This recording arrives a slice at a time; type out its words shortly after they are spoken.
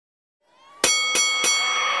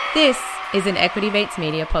This is an Equity Mates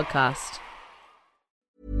Media podcast.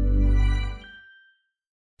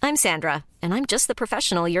 I'm Sandra, and I'm just the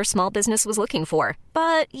professional your small business was looking for.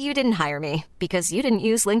 But you didn't hire me because you didn't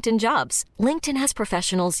use LinkedIn Jobs. LinkedIn has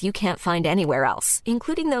professionals you can't find anywhere else,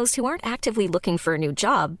 including those who aren't actively looking for a new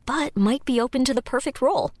job, but might be open to the perfect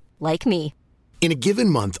role, like me. In a given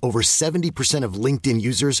month, over 70% of LinkedIn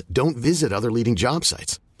users don't visit other leading job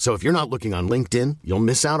sites. So if you're not looking on LinkedIn, you'll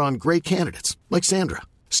miss out on great candidates like Sandra.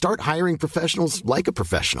 Start hiring professionals like a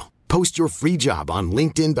professional. Post your free job on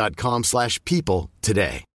linkedin.com/people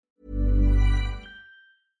today.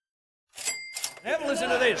 Have a listen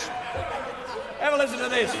to this. Have a listen to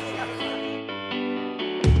this.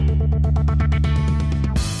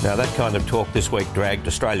 Now, that kind of talk this week dragged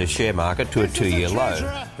Australia's share market to a two-year low.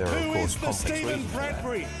 There are, of course, complex reasons for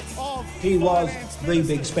that. He was the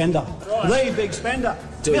big spender. The big spender.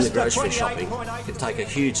 Doing the grocery shopping could take a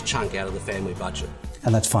huge chunk out of the family budget.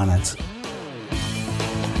 And that's finance.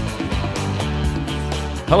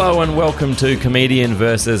 Hello and welcome to Comedian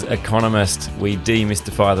versus Economist. We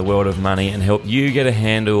demystify the world of money and help you get a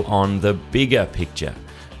handle on the bigger picture.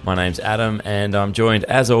 My name's Adam and I'm joined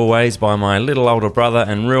as always by my little older brother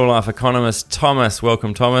and real life economist Thomas.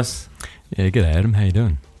 Welcome, Thomas. Yeah, good Adam. How you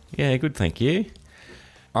doing? Yeah, good, thank you.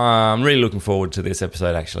 I'm really looking forward to this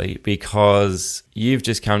episode actually because you've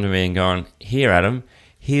just come to me and gone, here Adam,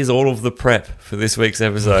 here's all of the prep for this week's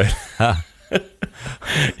episode.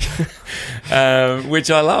 Which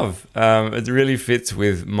I love. It really fits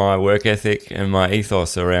with my work ethic and my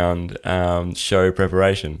ethos around show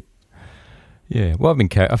preparation. Yeah, well, I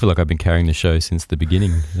feel like I've been carrying the show since the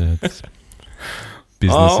beginning. It's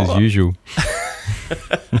business as usual.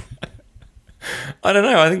 I don't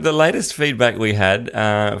know. I think the latest feedback we had,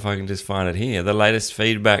 if I can just find it here, the latest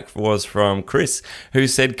feedback was from Chris, who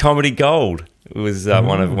said comedy gold was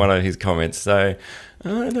one of his comments. So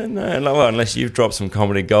I don't know. Well, unless you've dropped some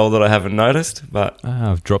comedy gold that I haven't noticed, but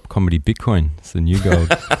I've dropped comedy Bitcoin. It's the new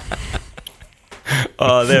gold.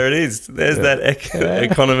 Oh, there it is. There's that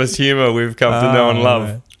economist humour we've come to know and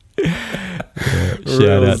love. Yeah.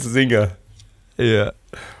 Shout out zinger. Yeah.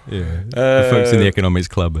 The folks in the economics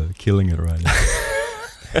club are killing it right now.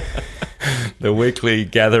 The weekly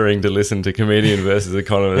gathering to listen to Comedian versus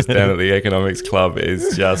Economist down at the Economics Club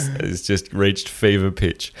is just reached fever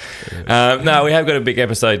pitch. No, we have got a big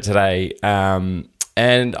episode today.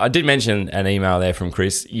 And I did mention an email there from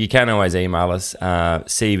Chris. You can always email us,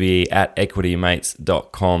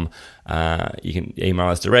 cve@equitymates.com. You can email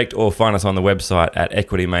us direct or find us on the website at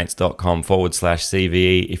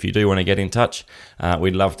equitymates.com/CVE. If you do want to get in touch,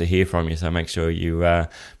 we'd love to hear from you. So make sure you do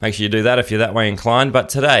that if you're that way inclined. But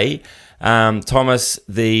today, Thomas,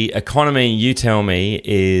 the economy, you tell me,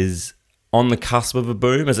 is on the cusp of a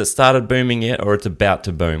boom. Has it started booming yet, or it's about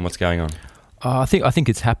to boom? What's going on? I think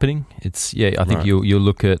it's happening. I think you'll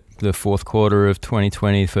look at the fourth quarter of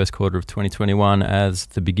 2020, first quarter of 2021 as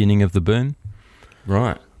the beginning of the boom.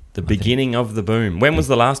 Right. The beginning of the boom. When was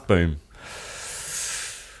the last boom?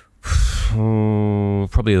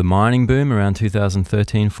 Probably the mining boom around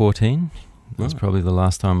 2013-14. That's probably the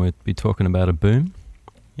last time we'd be talking about a boom.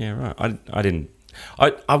 Yeah, right.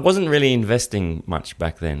 I wasn't really investing much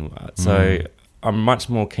back then, so I'm much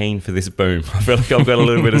more keen for this boom. I feel like I've got a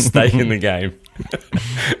little bit of stake in the game.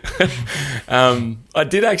 I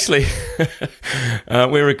did actually,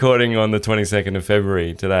 we're recording on the 22nd of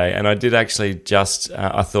February today, and I did actually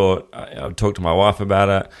I thought I'd talk to my wife about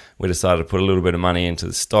it. We decided to put a little bit of money into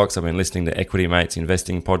the stocks. I've been listening to Equity Mates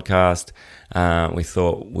Investing podcast. We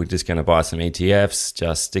thought we're just going to buy some ETFs,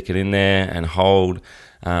 just stick it in there and hold.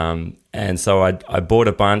 And so I bought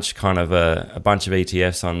a bunch of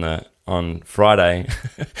ETFs on Friday,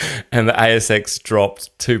 and the ASX dropped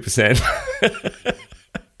 2%.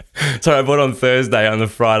 So I bought on Thursday. On the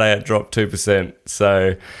Friday, it dropped 2%.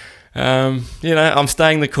 So, I'm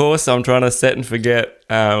staying the course. I'm trying to set and forget,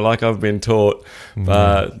 like I've been taught.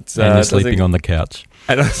 But and you're sleeping on the couch.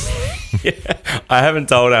 And I haven't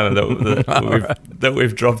told Anna that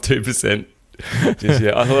we've dropped 2%. Just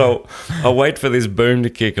yet. I thought I'll wait for this boom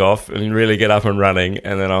to kick off and really get up and running,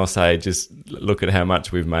 and then I'll say, just look at how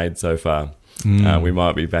much we've made so far. We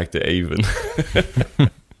might be back to even.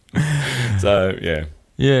 So, yeah.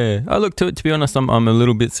 Yeah. Look, to be honest, I'm a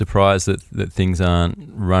little bit surprised that things aren't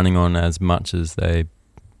running on as much as they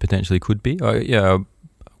potentially could be. I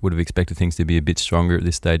would have expected things to be a bit stronger at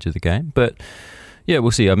this stage of the game. But, yeah,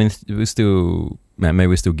 we'll see. I mean, we're still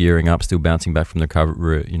gearing up, still bouncing back from the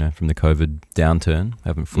COVID downturn.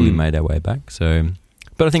 Haven't fully made our way back. So,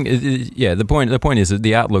 but I think, the point is that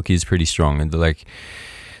the outlook is pretty strong. And,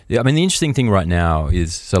 I mean, the interesting thing right now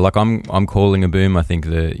is, so like I'm calling a boom. I think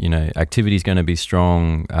the activity is going to be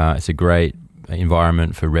strong. It's a great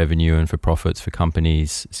environment for revenue and for profits for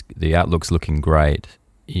companies. The outlook's looking great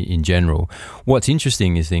in general. What's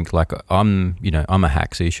interesting is I'm a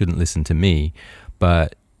hack, so you shouldn't listen to me,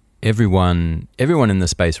 but everyone in the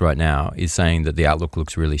space right now is saying that the outlook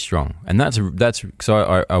looks really strong, and that's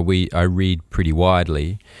so I read pretty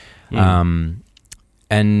widely,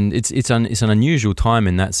 and it's an unusual time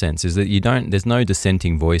in that sense, is that there's no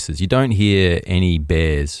dissenting voices. You don't hear any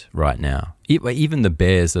bears right now. Even the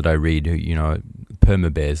bears that I read, who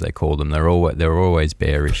perma bears they call them, they're always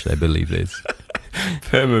bearish. They believe this.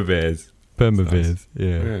 Perma bears,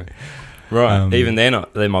 yeah. Right. Even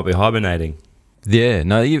they might be hibernating. Yeah,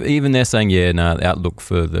 no, even they're saying, the outlook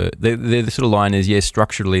for the sort of line is,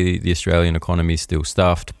 structurally the Australian economy is still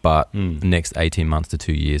stuffed, but the next 18 months to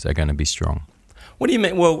 2 years are going to be strong. What do you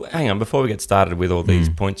mean? Well, hang on, before we get started with all these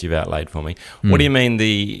points you've outlaid for me, what do you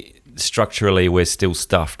mean structurally we're still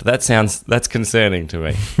stuffed? That's concerning to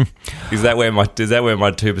me. Is that where my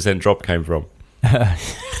 2% drop came from?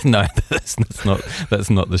 No, that's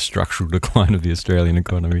not the structural decline of the Australian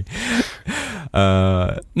economy.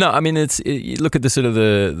 No, I mean you look at the sort of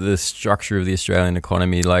the structure of the Australian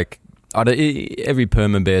economy. Like every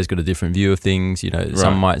perma bear's got a different view of things.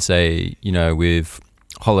 Some might say we've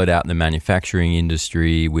hollowed out the manufacturing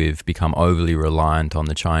industry. We've become overly reliant on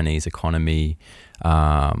the Chinese economy.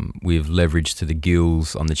 We've leveraged to the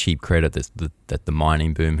gills on the cheap credit that the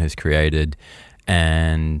mining boom has created,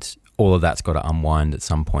 and all of that's got to unwind at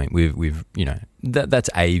some point. We've that's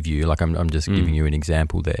a view. Like I'm just giving you an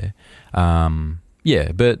example there.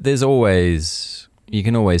 But you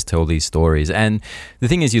can always tell these stories. And the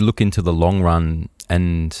thing is, you look into the long run,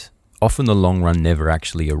 and often the long run never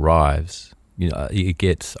actually arrives. It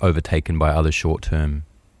gets overtaken by other short-term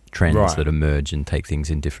trends that emerge and take things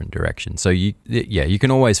in different directions. So you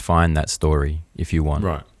can always find that story if you want.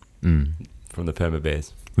 Right. From the perma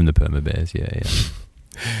bears. From the perma bears, yeah.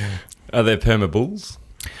 Are there perma bulls?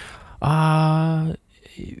 I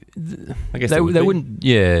guess they wouldn't.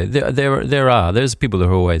 Yeah, there are. There's people that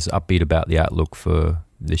are always upbeat about the outlook for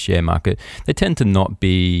the share market. They tend to not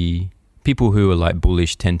be people who are like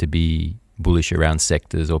bullish. Tend to be bullish around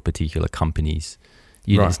sectors or particular companies.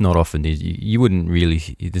 It's not often. You wouldn't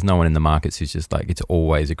really. There's no one in the markets who's just like, it's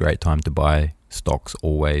always a great time to buy stocks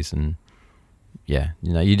always. And you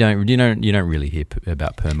don't really hear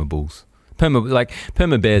about perma bulls.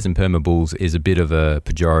 Perma bears and perma bulls is a bit of a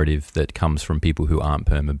pejorative that comes from people who aren't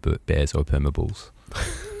perma bears or perma bulls.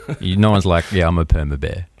 No one's like, I'm a perma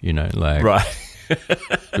bear, right.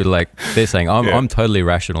 But like they're saying, I'm totally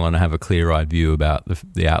rational and I have a clear-eyed view about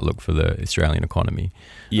the outlook for the Australian economy.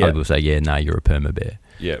 Yeah. Other people say, you're a perma bear.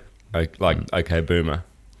 Yeah, okay, boomer.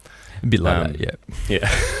 A bit like that, yeah.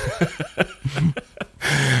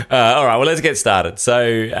 All right, well, let's get started. So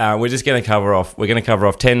we're going to cover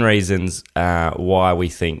off 10 reasons why we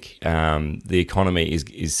think the economy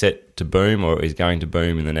is set to boom or is going to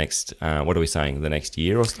boom in the next, what are we saying, the next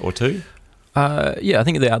year or two? I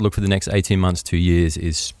think the outlook for the next 18 months, 2 years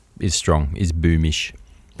is strong, is boomish.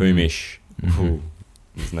 Boomish. Mm-hmm.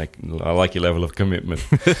 I like your level of commitment.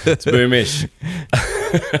 It's boomish.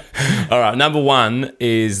 All right, number one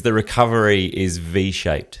is the recovery is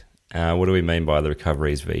V-shaped. What do we mean by the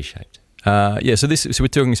recovery is V-shaped? So we're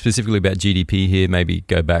talking specifically about GDP here. Maybe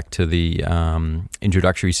go back to the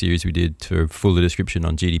introductory series we did for a fuller description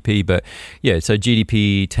on GDP. But so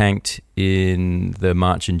GDP tanked in the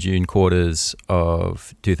March and June quarters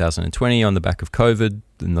of 2020 on the back of COVID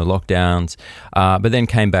and the lockdowns, but then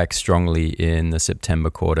came back strongly in the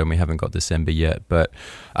September quarter, and we haven't got December yet, but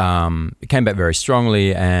it came back very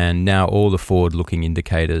strongly, and now all the forward-looking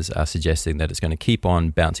indicators are suggesting that it's going to keep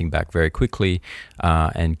on bouncing back very quickly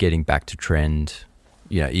and getting back to trend,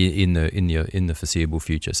 in the foreseeable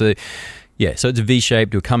future. So it's a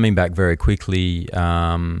V-shaped. We're coming back very quickly,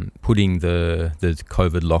 putting the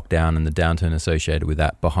COVID lockdown and the downturn associated with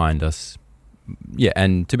that behind us. Yeah,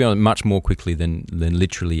 and to be honest, much more quickly than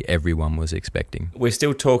literally everyone was expecting. We're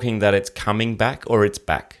still talking that it's coming back or it's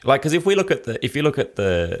back. Like, because if you look at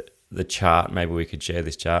the chart, maybe we could share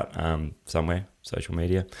this chart somewhere, social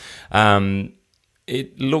media.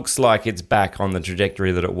 It looks like it's back on the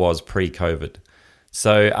trajectory that it was pre-COVID.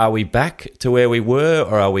 So are we back to where we were,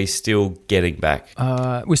 or are we still getting back?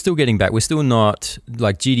 We're still getting back. We're still not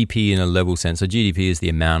like GDP in a level sense. So GDP is the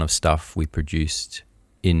amount of stuff we produced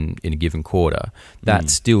in a given quarter.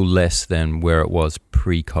 That's still less than where it was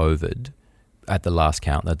pre-COVID at the last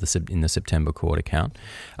count, in the September quarter count.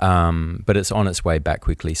 But it's on its way back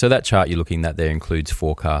quickly. So that chart you're looking at there includes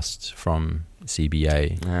forecasts from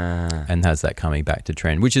CBA, and has that coming back to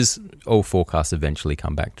trend, which is all forecasts eventually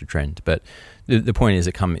come back to trend. But the point is,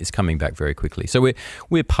 it's coming back very quickly. So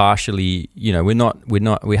we're partially,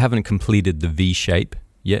 we haven't completed the V shape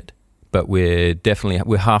yet, but we're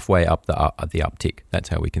halfway up the uptick. That's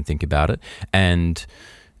how we can think about it. And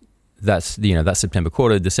that's September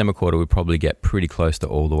quarter. December quarter, we'll probably get pretty close to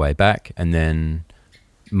all the way back, and then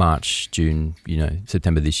March, June,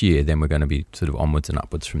 September this year, then we're going to be sort of onwards and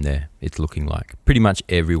upwards from there. It's looking like pretty much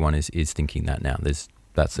everyone is thinking that now.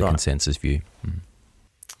 That's the consensus view.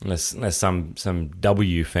 Unless some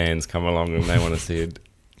W fans come along and they want to see it,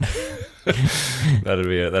 that'd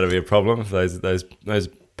be a problem. If those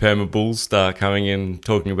perma bulls start coming in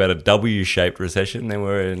talking about a W-shaped recession, then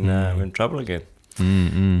we're in trouble again.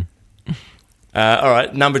 All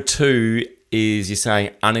right, number 2. Is you're saying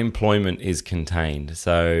unemployment is contained.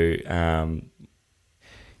 So,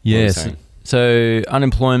 yes. So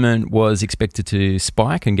unemployment was expected to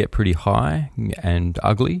spike and get pretty high and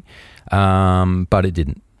ugly, but it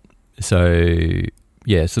didn't. So,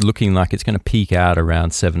 so looking like it's going to peak out around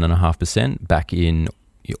 7.5% back in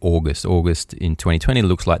August. August in 2020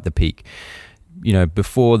 looks like the peak.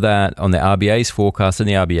 Before that, on the RBA's forecast, and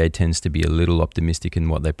the RBA tends to be a little optimistic in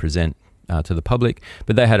what they present to the public,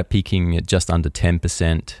 but they had it peaking at just under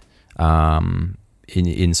 10%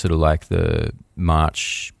 in sort of like the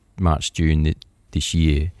March, June this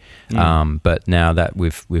year. But now that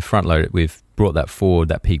we've front loaded, we've brought that forward,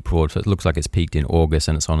 that peak forward. So it looks like it's peaked in August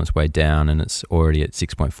and it's on its way down, and it's already at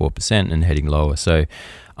 6.4% and heading lower. So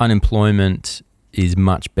unemployment is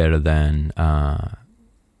much better than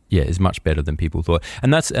is much better than people thought,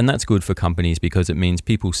 and that's good for companies because it means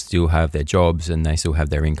people still have their jobs and they still have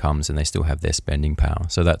their incomes and they still have their spending power.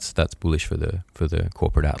 So that's bullish for the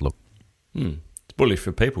corporate outlook. It's bullish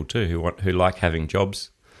for people too who like having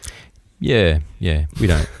jobs. Yeah, we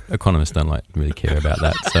don't. Economists don't really care about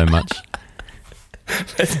that so much.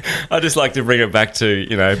 I just like to bring it back to,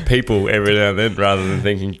 people every now and then rather than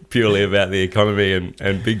thinking purely about the economy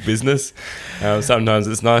and big business. Sometimes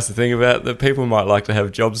it's nice to think about that people might like to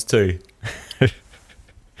have jobs too.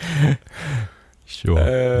 Sure.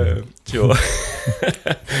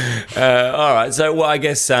 All right. So, I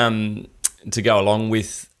guess to go along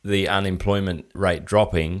with the unemployment rate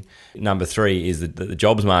dropping, number 3 is that the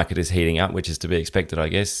jobs market is heating up, which is to be expected, I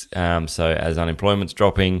guess. So as unemployment's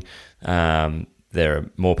dropping, there are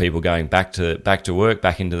more people going back to work,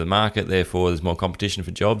 back into the market. Therefore, there's more competition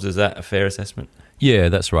for jobs. Is that a fair assessment? Yeah,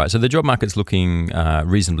 that's right. So the job market's looking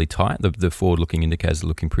reasonably tight. The forward-looking indicators are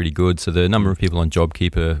looking pretty good. So the number of people on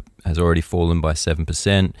JobKeeper has already fallen by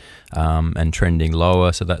 7% and trending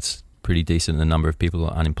lower. So that's pretty decent. The number of people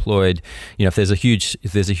are unemployed. If there's a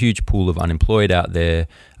huge pool of unemployed out there,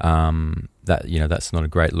 that's not a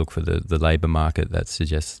great look for the labour market. That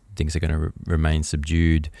suggests things are going to remain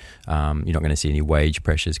subdued. You're not going to see any wage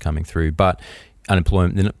pressures coming through, but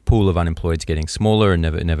the pool of unemployed is getting smaller and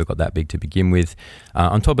never got that big to begin with.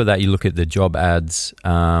 On top of that, you look at the job ads.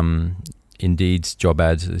 Indeed's job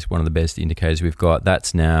ads is one of the best indicators we've got.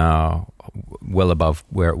 That's now well above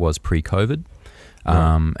where it was pre-COVID.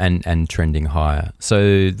 And trending higher.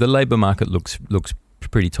 So the labour market looks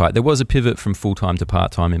pretty tight. There was a pivot from full-time to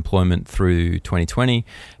part-time employment through 2020,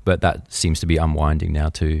 but that seems to be unwinding now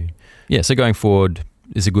too. Yeah, so going forward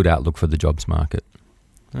is a good outlook for the jobs market.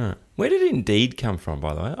 Where did Indeed come from,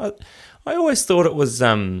 by the way? I always thought it was,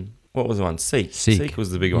 what was the one? Seek. Seek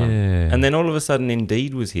was the big one. And then all of a sudden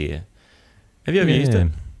Indeed was here. Have you ever used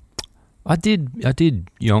it? I did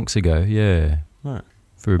yonks ago, Right.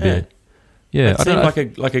 For a bit. Yeah, it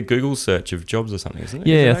seemed like a Google search of jobs or something, isn't it?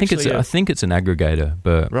 Yeah, I think it's an aggregator,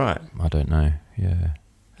 but right. I don't know. Yeah,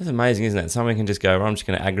 that's amazing, isn't it? Someone can just go, I'm just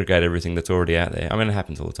going to aggregate everything that's already out there. I mean, it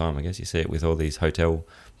happens all the time. I guess you see it with all these hotel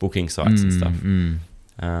booking sites and stuff.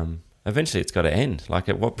 Eventually, it's got to end. Like,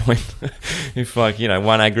 at what point, if one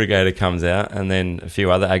aggregator comes out and then a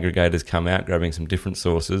few other aggregators come out grabbing some different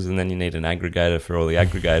sources, and then you need an aggregator for all the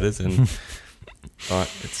aggregators, and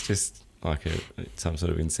it's just like some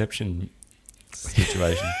sort of Inception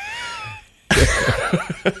situation.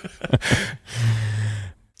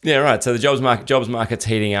 Yeah, right. So the jobs market's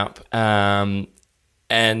heating up,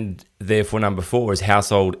 and therefore number 4 is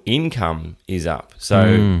household income is up.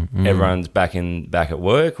 So everyone's back at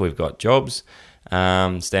work. We've got jobs.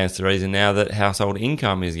 Stands to reason now that household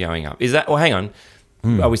income is going up. Is that? Well, hang on.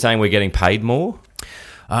 Are we saying we're getting paid more?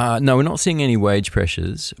 No, we're not seeing any wage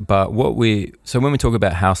pressures, but when we talk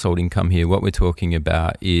about household income here, what we're talking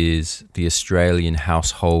about is the Australian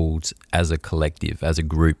households as a collective, as a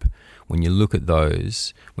group. When you look at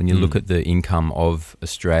those, when you look at the income of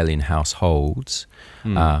Australian households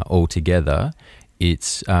altogether,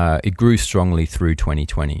 it grew strongly through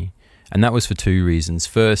 2020. And that was for two reasons.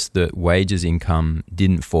 First, that wages income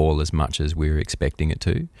didn't fall as much as we were expecting it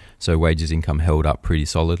to. So wages income held up pretty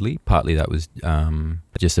solidly. Partly that was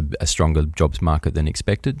just a stronger jobs market than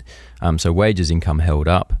expected. So wages income held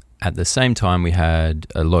up. At the same time, we had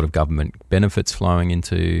a lot of government benefits flowing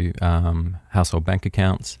into household bank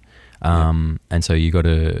accounts. And so you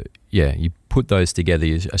put those together,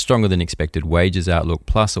 a stronger than expected wages outlook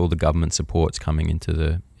plus all the government supports coming into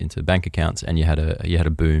the bank accounts, and you had a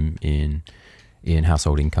boom in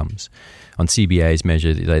household incomes. On CBA's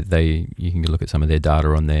measure, you can look at some of their data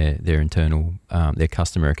on their internal their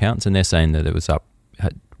customer accounts, and they're saying that it was up.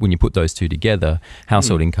 When you put those two together,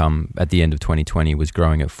 household income at the end of 2020 was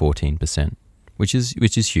growing at 14%, which is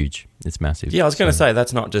huge. It's massive. Yeah, I was going to say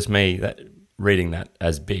that's not just me reading that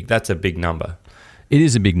as big. That's a big number. It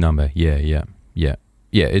is a big number. Yeah.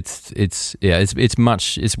 It's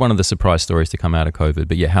one of the surprise stories to come out of COVID.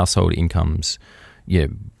 But yeah, household incomes. Yeah,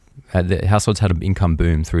 households had an income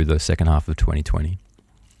boom through the second half of 2020.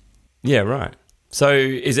 Yeah, right. So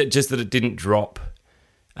is it just that it didn't drop?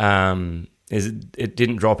 It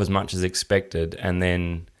didn't drop as much as expected, and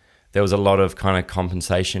then there was a lot of kind of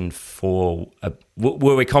compensation for.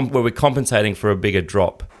 Were we compensating for a bigger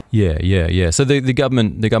drop? Yeah. So the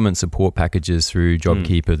government support packages through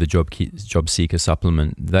JobKeeper, the Job Seeker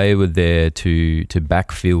supplement, they were there to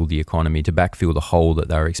backfill the economy, to backfill the hole that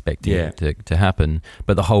they were expecting to happen.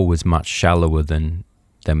 But the hole was much shallower than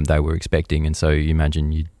they were expecting, and so you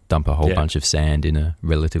imagine you dump a whole bunch of sand in a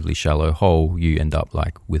relatively shallow hole, you end up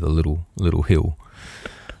like with a little hill,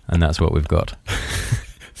 and that's what we've got.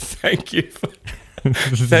 Thank you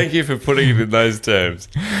for putting it in those terms.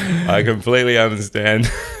 I completely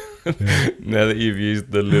understand now that you've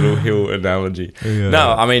used the little hill analogy. Yeah.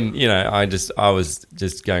 No, I mean, I was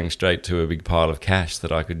just going straight to a big pile of cash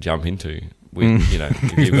that I could jump into.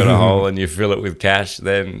 If you've got a hole and you fill it with cash,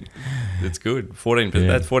 then it's good. 14%. Yeah.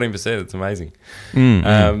 That's 14%. It's amazing.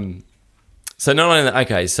 So not only that,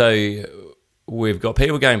 okay, so we've got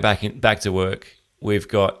people going back to work. We've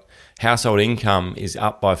got household income is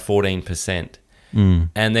up by 14%.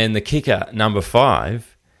 And then the kicker, number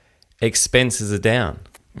 5, expenses are down,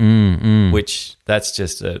 which that's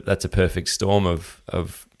a perfect storm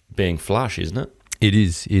of being flush, isn't it? It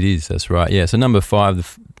is. That's right. Yeah. So number 5, the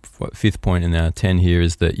fifth point in our 10 here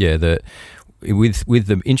is that with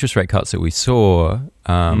the interest rate cuts that we saw,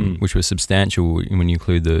 which was substantial when you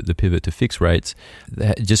include the pivot to fixed rates,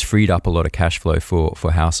 it just freed up a lot of cash flow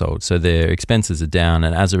for households. So their expenses are down,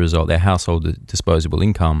 and as a result, their household disposable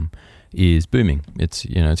income is booming. It's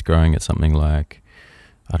growing at something like,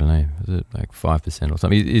 I don't know, is it like 5% or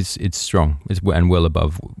something? It's strong. It's well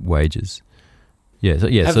above wages. Yeah. So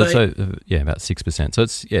about 6%. So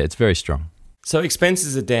it's very strong. So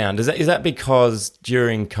expenses are down. Is that because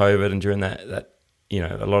during COVID and during that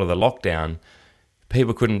a lot of the lockdown,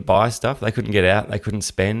 people couldn't buy stuff, they couldn't get out, they couldn't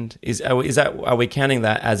spend? Are we counting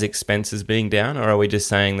that as expenses being down, or are we just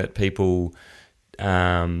saying that people,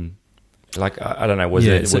 I don't know, was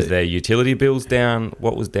their utility bills down?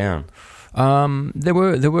 What was down? There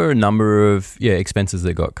were a number of expenses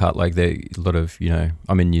that got cut. Like a lot of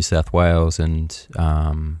I'm in New South Wales, and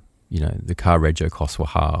the car rego costs were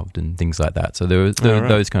halved and things like that. So there was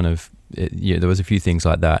those kind of there was a few things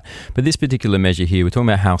like that. But this particular measure here, we're talking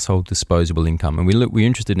about household disposable income, and we're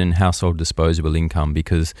interested in household disposable income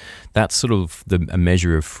because that's sort of a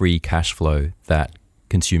measure of free cash flow that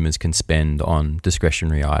consumers can spend on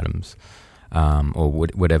discretionary items or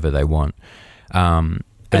whatever they want.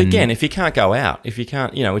 But again, if you can't go out, if you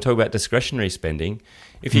can't, we talk about discretionary spending.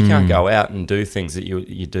 If you can't go out and do things that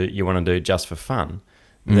you want to do just for fun,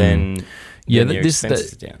 then your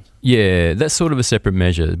expenses are down. Yeah, that's sort of a separate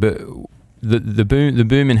measure. But the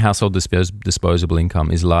boom in household disposable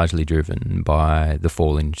income is largely driven by the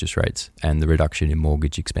fall in interest rates and the reduction in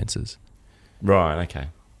mortgage expenses. Right. Okay.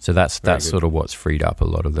 So that's sort of what's freed up a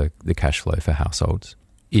lot of the cash flow for households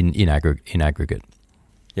in aggregate.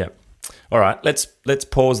 Yep. All right, let's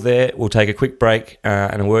pause there. We'll take a quick break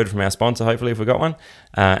and a word from our sponsor, hopefully, if we've got one.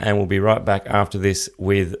 And we'll be right back after this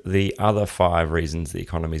with the other 5 reasons the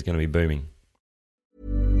economy is going to be booming.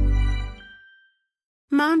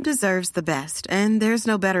 Mom deserves the best, and there's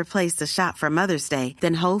no better place to shop for Mother's Day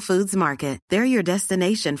than Whole Foods Market. They're your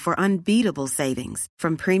destination for unbeatable savings,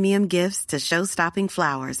 from premium gifts to show-stopping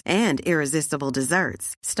flowers and irresistible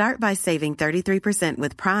desserts. Start by saving 33%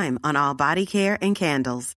 with Prime on all body care and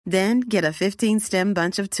candles. Then get a 15-stem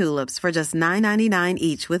bunch of tulips for just $9.99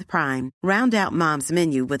 each with Prime. Round out Mom's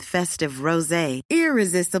menu with festive rosé,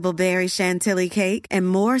 irresistible berry chantilly cake, and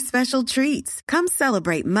more special treats. Come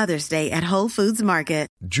celebrate Mother's Day at Whole Foods Market.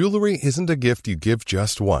 Market. Jewelry isn't a gift you give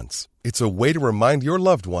just once. It's a way to remind your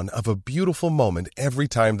loved one of a beautiful moment every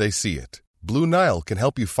time they see it. Blue Nile can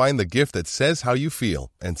help you find the gift that says how you feel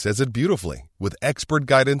and says it beautifully, with expert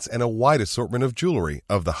guidance and a wide assortment of jewelry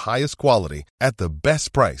of the highest quality at the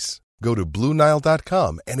best price. Go to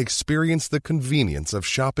BlueNile.com and experience the convenience of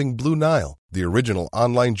shopping Blue Nile, the original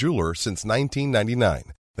online jeweler since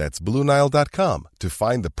 1999. That's BlueNile.com to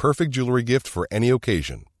find the perfect jewelry gift for any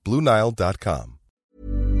occasion. BlueNile.com.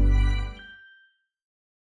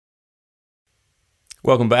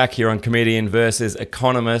 Welcome back here on Comedian versus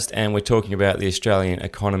Economist, and we're talking about the Australian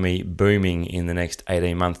economy booming in the next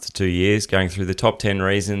 18 months to 2 years, going through the top 10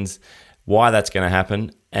 reasons why that's going to happen.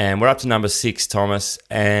 And we're up to number 6, Thomas,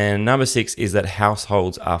 and number 6 is that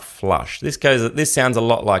households are flush. This sounds a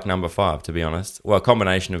lot like number 5, to be honest. Well, a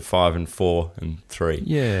combination of 5 and 4 and 3.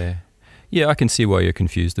 Yeah, I can see why you're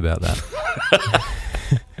confused about that.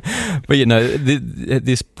 But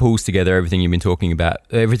this pulls together everything you've been talking about,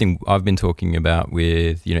 everything I've been talking about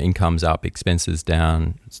with, incomes up, expenses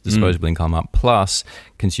down, disposable income up, plus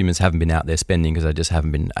consumers haven't been out there spending because they just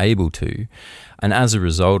haven't been able to. And as a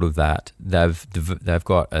result of that, they've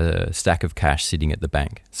got a stack of cash sitting at the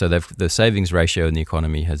bank. So the savings ratio in the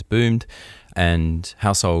economy has boomed, and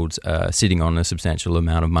households are sitting on a substantial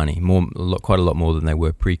amount of money, quite a lot more than they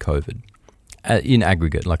were pre-COVID. In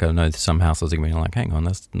aggregate, like I know some households are going to be like, hang on,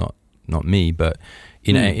 that's not me, but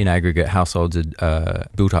in aggregate, households had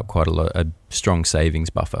built up quite a strong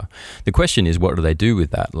savings buffer. The question is, what do they do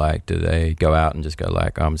with that? Like, do they go out and just go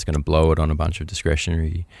like, I'm just going to blow it on a bunch of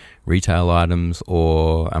discretionary retail items,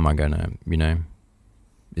 or am I going to,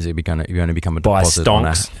 is it going to become a deposit on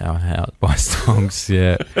our house? Buy stonks,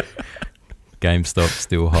 yeah. GameStop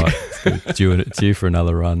still hot. It's due for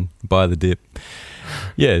another run. Buy the dip.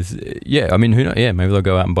 I mean, who knows? Yeah, maybe they'll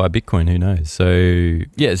go out and buy Bitcoin. Who knows? So,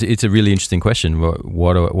 it's a really interesting question.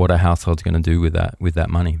 What are households going to do with that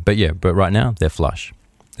money? But right now they're flush.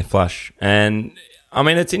 They're flush, and I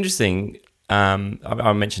mean, it's interesting.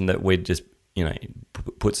 I mentioned that we'd just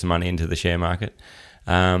put some money into the share market.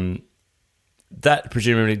 That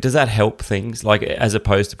presumably, does that help things, like as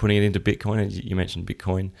opposed to putting it into Bitcoin? You mentioned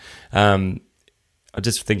Bitcoin. I'm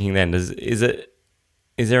just thinking then, is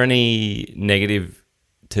there any negative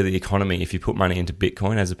to the economy if you put money into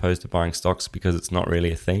Bitcoin as opposed to buying stocks because it's not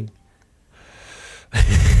really a thing?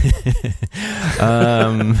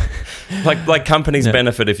 Like companies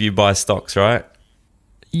benefit if you buy stocks, right?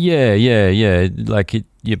 Yeah. Like it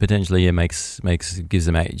potentially gives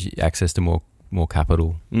them access to more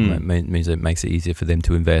capital. Means it makes it easier for them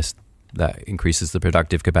to invest. That increases the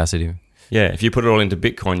productive capacity. Yeah, if you put it all into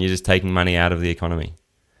Bitcoin, you're just taking money out of the economy.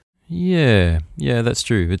 Yeah, that's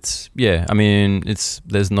true. There's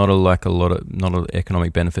not a lot of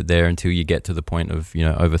economic benefit there until you get to the point of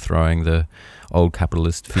overthrowing the old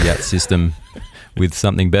capitalist fiat system with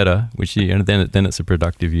something better, which then it's a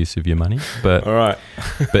productive use of your money. But all right,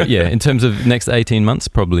 but in terms of next 18 months,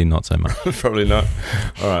 probably not so much. Probably not.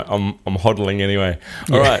 All right, I'm hodling anyway.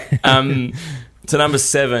 All right. So number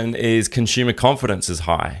 7 is consumer confidence is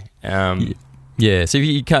high. Yeah, so if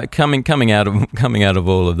you coming out of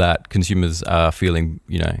all of that, consumers are feeling,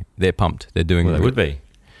 they're pumped. They're doing. Well, they would be.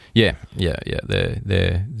 Yeah.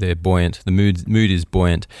 They're buoyant. The mood is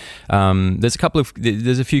buoyant. There's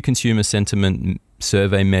a few consumer sentiment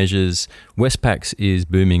survey measures. Westpac's is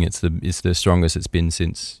booming. It's the strongest it's been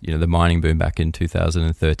since the mining boom back in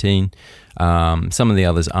 2013. Some of the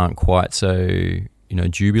others aren't quite so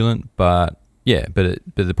jubilant, but. Yeah, but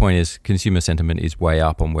the point is, consumer sentiment is way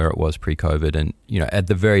up on where it was pre-COVID, and at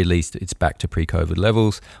the very least, it's back to pre-COVID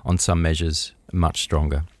levels. On some measures, much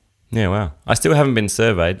stronger. Yeah, wow. I still haven't been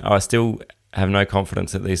surveyed. I still have no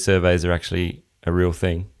confidence that these surveys are actually a real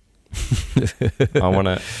thing. Just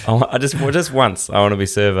once I want to be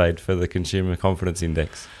surveyed for the Consumer Confidence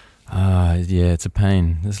Index. It's a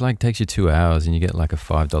pain. It's takes you 2 hours, and you get like a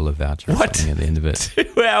 $5 voucher or something at the end of it.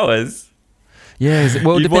 2 hours. Yeah, it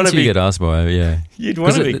depends who you get asked by. Yeah, you'd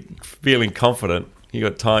want to be feeling confident. You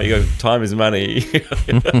got time. You got time is money. You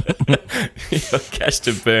got cash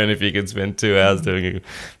to burn if you can spend 2 hours doing a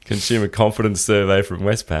consumer confidence survey from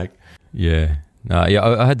Westpac. Yeah,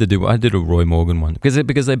 I did a Roy Morgan one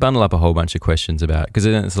because they bundle up a whole bunch of questions about. Because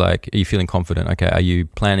then it's like, are you feeling confident? Okay, are you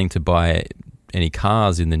planning to buy any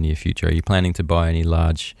cars in the near future? Are you planning to buy any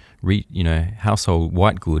large, household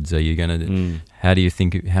white goods? Are you going to? How do you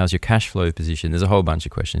think? How's your cash flow position? There's a whole bunch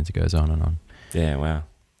of questions that goes on and on. Yeah, wow.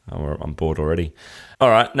 I'm bored already. All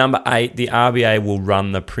right, number 8, the RBA will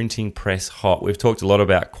run the printing press hot. We've talked a lot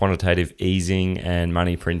about quantitative easing and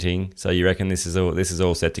money printing. So you reckon this is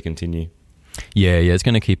all set to continue? Yeah, it's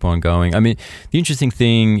going to keep on going. I mean, the interesting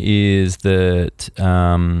thing is that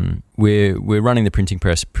we're running the printing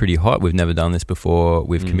press pretty hot. We've never done this before.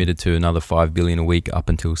 We've committed to another $5 billion a week up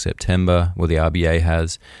until September. Well, the RBA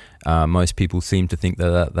has. Most people seem to think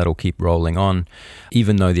that'll keep rolling on,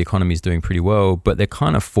 even though the economy is doing pretty well. But they're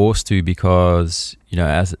kind of forced to because,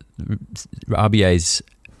 as RBA's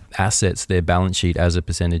assets, their balance sheet as a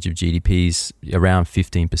percentage of GDP is around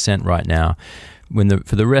 15% right now.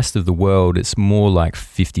 For the rest of the world, it's more like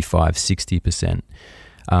 55-60%.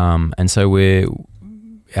 And so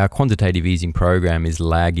our quantitative easing program is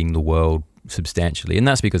lagging the world substantially, and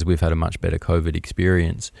that's because we've had a much better COVID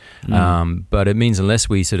experience. But it means unless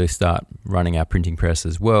we sort of start running our printing press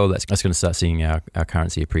as well, that's going to start seeing our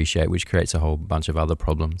currency appreciate, which creates a whole bunch of other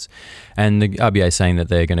problems. And the RBA is saying that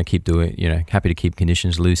they're going to keep doing, happy to keep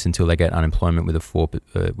conditions loose until they get unemployment with a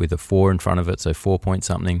 4 in front of it, so 4 point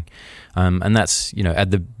something. And that's,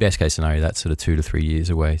 at the best case scenario, that's sort of 2 to 3 years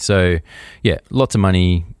away. So yeah, lots of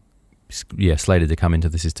money, slated to come into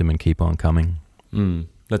the system and keep on coming.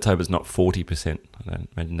 Let's hope it's not 40%. I don't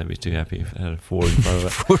imagine they'd be too happy if it had a 4 in front of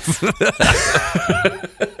it.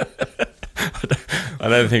 I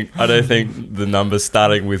don't think the number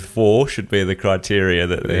starting with 4 should be the criteria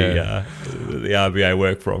that the RBA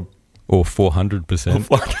work from. Or 400%.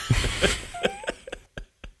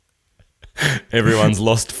 Everyone's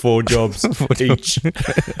lost 4 jobs each.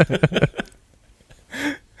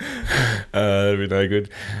 That'd be no good.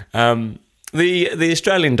 The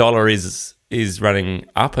Australian dollar is running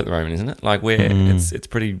up at the moment, isn't it? Like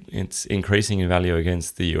it's increasing in value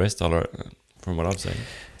against the US dollar, from what I've seen.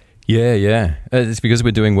 Yeah. It's because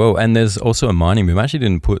we're doing well, and there's also a mining boom. I actually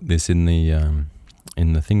didn't put this in the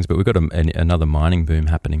things, but we've got another mining boom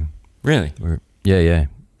happening. Really? Yeah.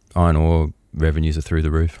 Iron ore revenues are through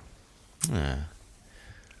the roof. What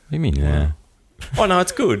do you mean? Yeah. Oh no,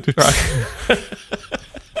 it's good. Right.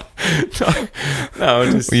 No,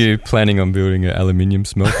 Were you planning on building an aluminium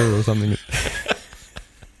smelter or something?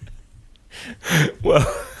 Well,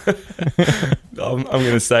 I'm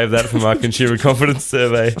going to save that for my consumer confidence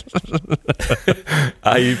survey.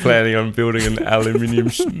 Are you planning on building an aluminium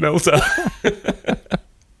smelter?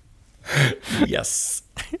 Yes.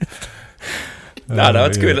 No,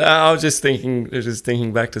 it's good. I was just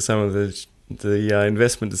thinking back to some of the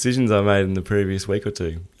investment decisions I made in the previous week or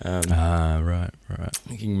two. Right.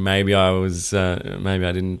 Thinking maybe I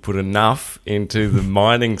didn't put enough into the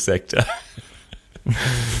mining sector.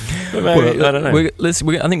 But maybe, I don't know.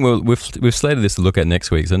 I think we've slated this to look at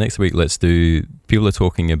next week. So next week, people are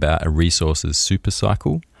talking about a resources super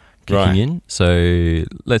cycle kicking in. So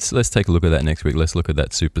let's take a look at that next week. Let's look at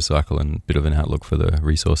that super cycle and a bit of an outlook for the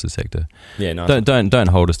resources sector. Yeah, nice. Don't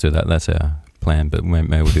hold us to that. That's our plan, but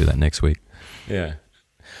maybe we'll do that next week. Yeah.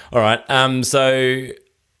 All right. So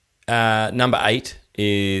number 8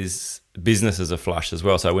 is businesses are flush as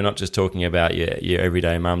well. So we're not just talking about your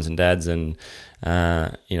everyday mums and dads and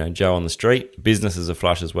Joe on the street. Businesses are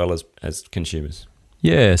flush as well as consumers.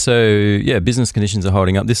 Yeah. So business conditions are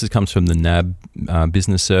holding up. This comes from the NAB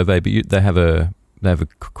business survey, but they have a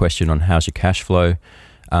question on how's your cash flow,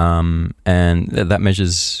 and that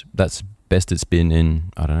measures that's best it's been in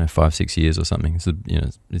 5-6 years or something. So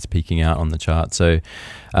it's peaking out on the chart. So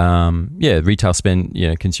retail spend,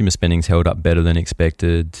 consumer spending's held up better than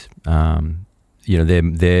expected.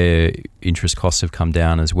 Their interest costs have come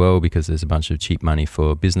down as well because there's a bunch of cheap money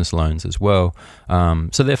for business loans as well.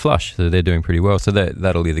 So they're flush. So they're doing pretty well. So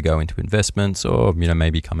that'll either go into investments or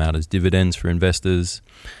maybe come out as dividends for investors.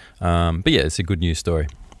 But yeah, it's a good news story.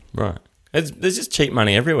 Right. There's just cheap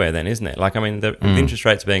money everywhere then, isn't it? Like, I mean, the interest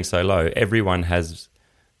rates being so low, everyone has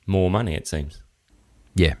more money, it seems.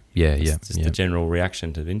 Yeah. It's just the general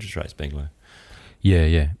reaction to the interest rates being low.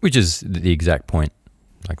 Yeah. Which is the exact point.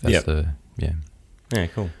 Like, that's Yeah,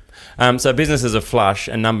 cool. So businesses are flush,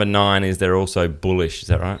 and number 9 is they're also bullish. Is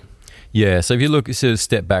that right? Yeah. So if you sort of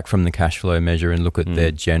step back from the cash flow measure and look at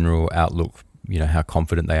their general outlook, how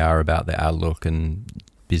confident they are about their outlook and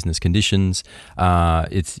business conditions,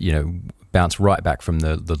 it's, bounced right back from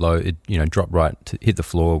the low. It dropped right to hit the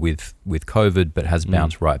floor with COVID, but has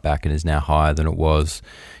bounced right back and is now higher than it was,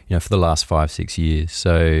 for the last 5-6 years.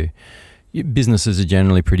 So businesses are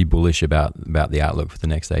generally pretty bullish about the outlook for the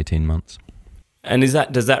next 18 months. And does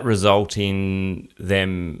that result in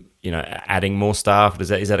them, adding more staff?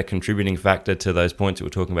 Is that a contributing factor to those points that we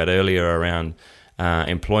were talking about earlier around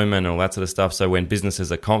employment and all that sort of stuff? So when businesses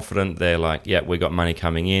are confident, they're like, yeah, we got money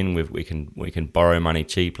coming in. We can borrow money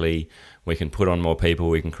cheaply. We can put on more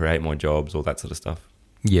people. We can create more jobs. All that sort of stuff.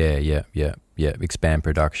 Yeah. Expand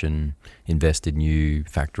production, invest in new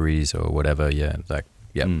factories or whatever. Yeah.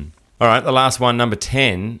 All right. The last one, number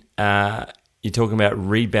 10. you're talking about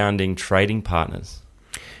rebounding trading partners.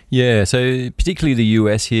 Yeah, so particularly the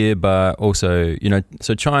US here, but also,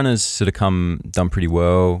 so China's sort of done pretty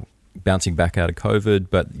well, bouncing back out of COVID,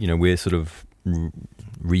 but, we're sort of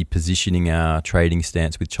repositioning our trading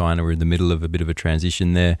stance with China. We're in the middle of a bit of a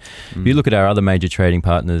transition there. If you look at our other major trading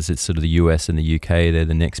partners, it's sort of the US and the UK. They're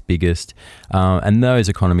the next biggest. And those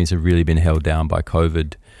economies have really been held down by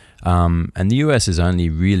COVID. And the US is only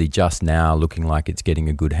really just now looking like it's getting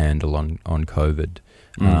a good handle on COVID.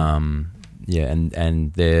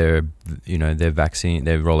 And they're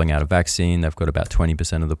rolling out a vaccine. They've got about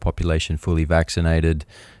 20% of the population fully vaccinated.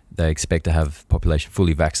 They expect to have population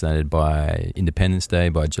fully vaccinated by Independence Day,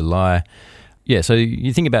 by July. Yeah, so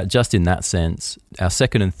you think about just in that sense, our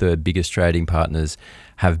second and third biggest trading partners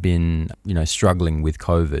have been, struggling with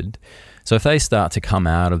COVID. So if they start to come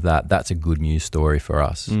out of that, that's a good news story for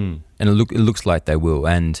us. And it looks like they will.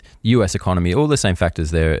 And the US economy, all the same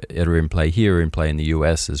factors there that are in play here are in play in the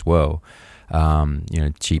US as well.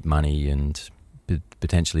 Cheap money and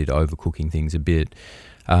potentially to overcooking things a bit.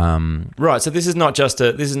 Right, so this is not just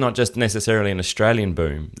necessarily an Australian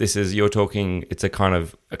boom. You're talking. It's a kind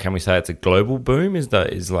of, can we say it's a global boom? Is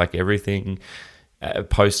like everything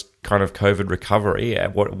post kind of COVID recovery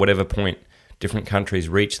at whatever point different countries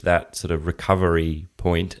reach that sort of recovery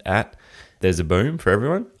point at, there's a boom for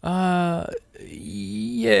everyone?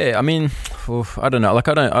 Yeah, I mean, I don't know. Like,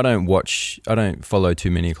 I don't follow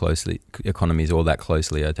too many economies all that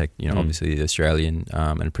closely. I take, obviously the Australian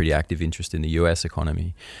and a pretty active interest in the US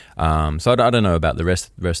economy. So I don't know about the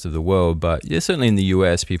rest of the world, but yeah, certainly in the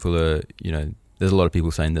US, people are, there's a lot of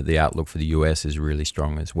people saying that the outlook for the US is really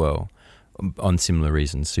strong as well, on similar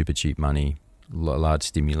reasons: super cheap money, large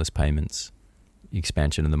stimulus payments,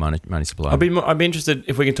 expansion of the money supply. I'd be interested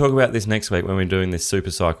if we can talk about this next week when we're doing this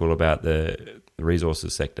super cycle about the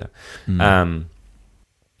resources sector.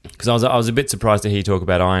 Because I was a bit surprised to hear you talk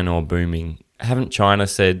about iron ore booming. Haven't China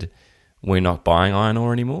said we're not buying iron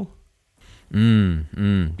ore anymore? Yeah,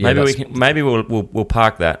 maybe we'll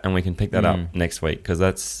park that and we can pick that up next week, because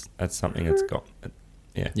that's something that's got.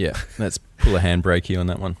 Yeah. Let's pull a handbrake here on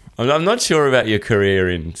that one. I'm not sure about your career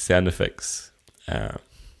in sound effects.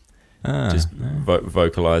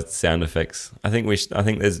 Vocalized sound effects. I think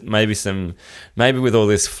there's maybe with all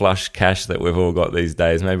this flush cash that we've all got these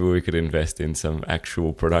days, maybe we could invest in some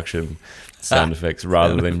actual production sound effects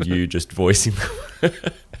rather than you just voicing them.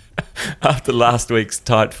 After last week's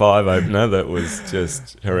tight 5 opener, that was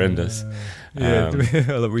just horrendous. We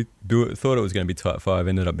thought it was going to be tight 5,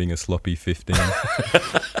 ended up being a sloppy 15.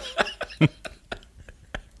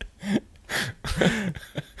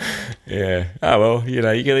 Yeah. Oh well, you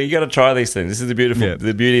got to try these things. This is the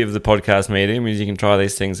beauty of the podcast medium, is you can try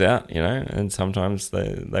these things out, and sometimes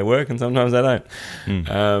they work and sometimes they don't.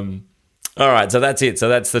 All right, so that's it. So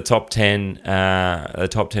that's the top 10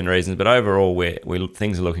 reasons. But overall,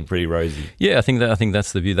 things are looking pretty rosy. Yeah, I think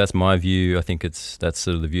that's the view. That's my view. I think that's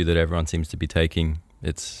sort of the view that everyone seems to be taking.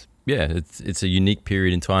 It's a unique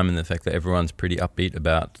period in time, in the fact that everyone's pretty upbeat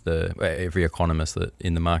about every economist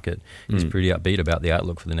in the market is pretty upbeat about the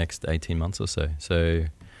outlook for the next 18 months or so. So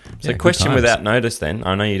question without notice then.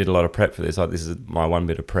 I know you did a lot of prep for this. Like, this is my one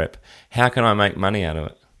bit of prep. How can I make money out of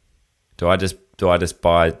it? Do I just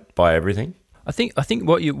buy everything? I think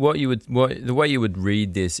the way you would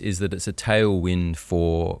read this is that it's a tailwind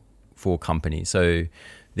for companies. So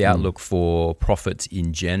the outlook for profits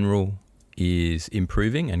in general is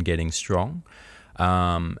improving and getting strong,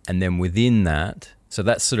 and then within that, so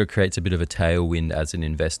that sort of creates a bit of a tailwind as an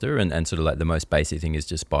investor, and sort of like the most basic thing is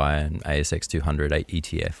just buy an ASX 200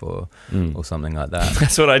 ETF or something like that.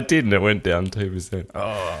 That's what I did, and it went down 2%.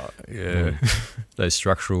 Oh yeah, those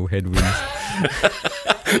structural headwinds.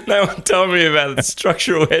 No one told me about the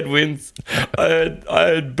structural headwinds. I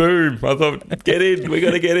heard boom. I thought, get in, we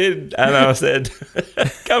got to get in, and I said,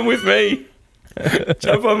 come with me.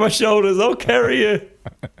 Jump on my shoulders, I'll carry you.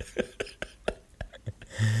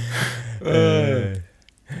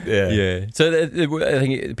 Yeah. So I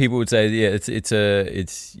think people would say, it's a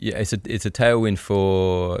tailwind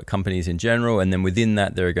for companies in general, and then within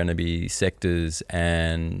that there are going to be sectors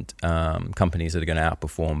and companies that are going to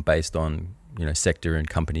outperform based on sector and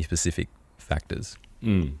company specific factors.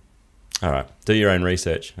 All right, do your own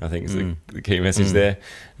research, I think is the key message there.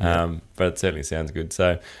 But it certainly sounds good.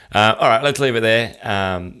 So, all right, let's leave it there.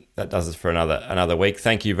 That does us for another week.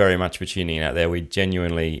 Thank you very much for tuning in out there. We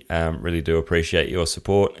genuinely really do appreciate your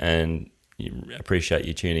support and appreciate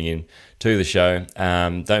you tuning in to the show.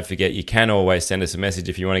 Don't forget, you can always send us a message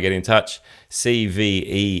if you want to get in touch,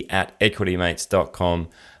 cve@equitymates.com.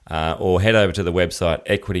 Or head over to the website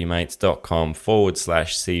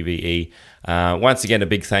equitymates.com/CVE. Once again, a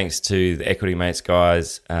big thanks to the Equity Mates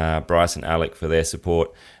guys, Bryce and Alec, for their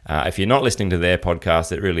support. If you're not listening to their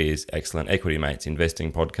podcast, it really is excellent. Equity Mates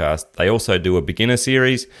Investing Podcast. They also do a beginner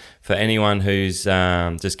series for anyone who's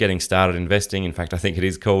just getting started investing. In fact, I think it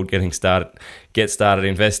is called Get Started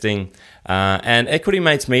Investing. And Equity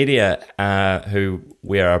Mates Media, who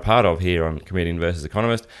we are a part of here on Comedian vs.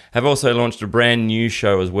 Economist, have also launched a brand new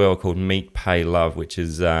show as well called Meet, Pay, Love, which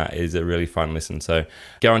is a really fun listen. So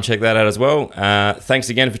go and check that out as well. Thanks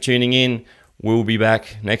again for tuning in. We'll be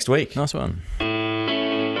back next week. Nice one.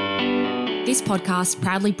 This podcast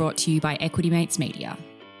proudly brought to you by Equity Mates Media.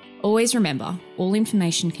 Always remember, all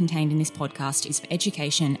information contained in this podcast is for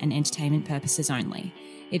education and entertainment purposes only.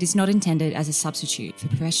 It is not intended as a substitute for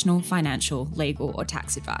professional, financial, legal, or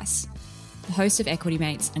tax advice. The hosts of Equity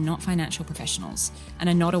Mates are not financial professionals and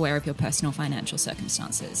are not aware of your personal financial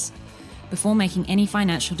circumstances. Before making any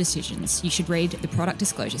financial decisions, you should read the product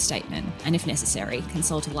disclosure statement and, if necessary,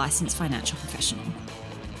 consult a licensed financial professional.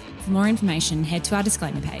 For more information, head to our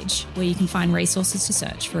disclaimer page, where you can find resources to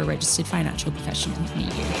search for a registered financial professional near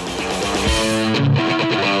you.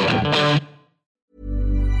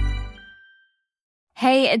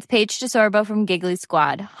 Hey, it's Paige DeSorbo from Giggly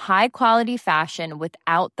Squad. High quality fashion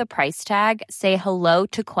without the price tag. Say hello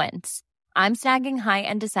to Quince. I'm snagging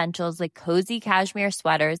high-end essentials like cozy cashmere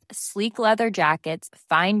sweaters, sleek leather jackets,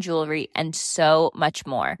 fine jewelry, and so much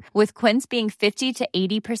more. With Quince being 50 to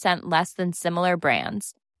 80% less than similar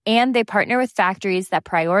brands. And they partner with factories that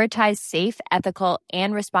prioritize safe, ethical,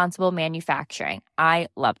 and responsible manufacturing. I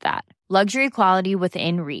love that. Luxury quality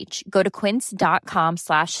within reach. Go to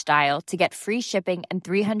quince.com/style to get free shipping and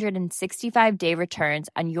 365-day returns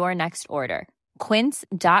on your next order.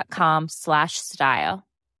 Quince.com/style.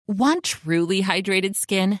 Want truly hydrated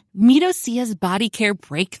skin? Meet Osea's Body Care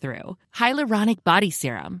Breakthrough Hyaluronic Body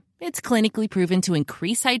Serum. It's clinically proven to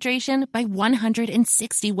increase hydration by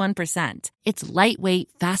 161%. It's lightweight,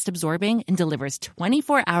 fast-absorbing, and delivers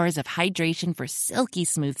 24 hours of hydration for silky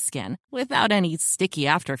smooth skin without any sticky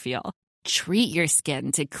afterfeel. Treat your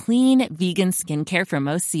skin to clean, vegan skincare from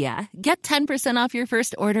Osea. Get 10% off your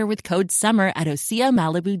first order with code SUMMER at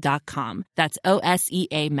OseaMalibu.com. That's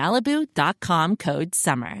OSEA Malibu.com, code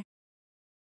SUMMER.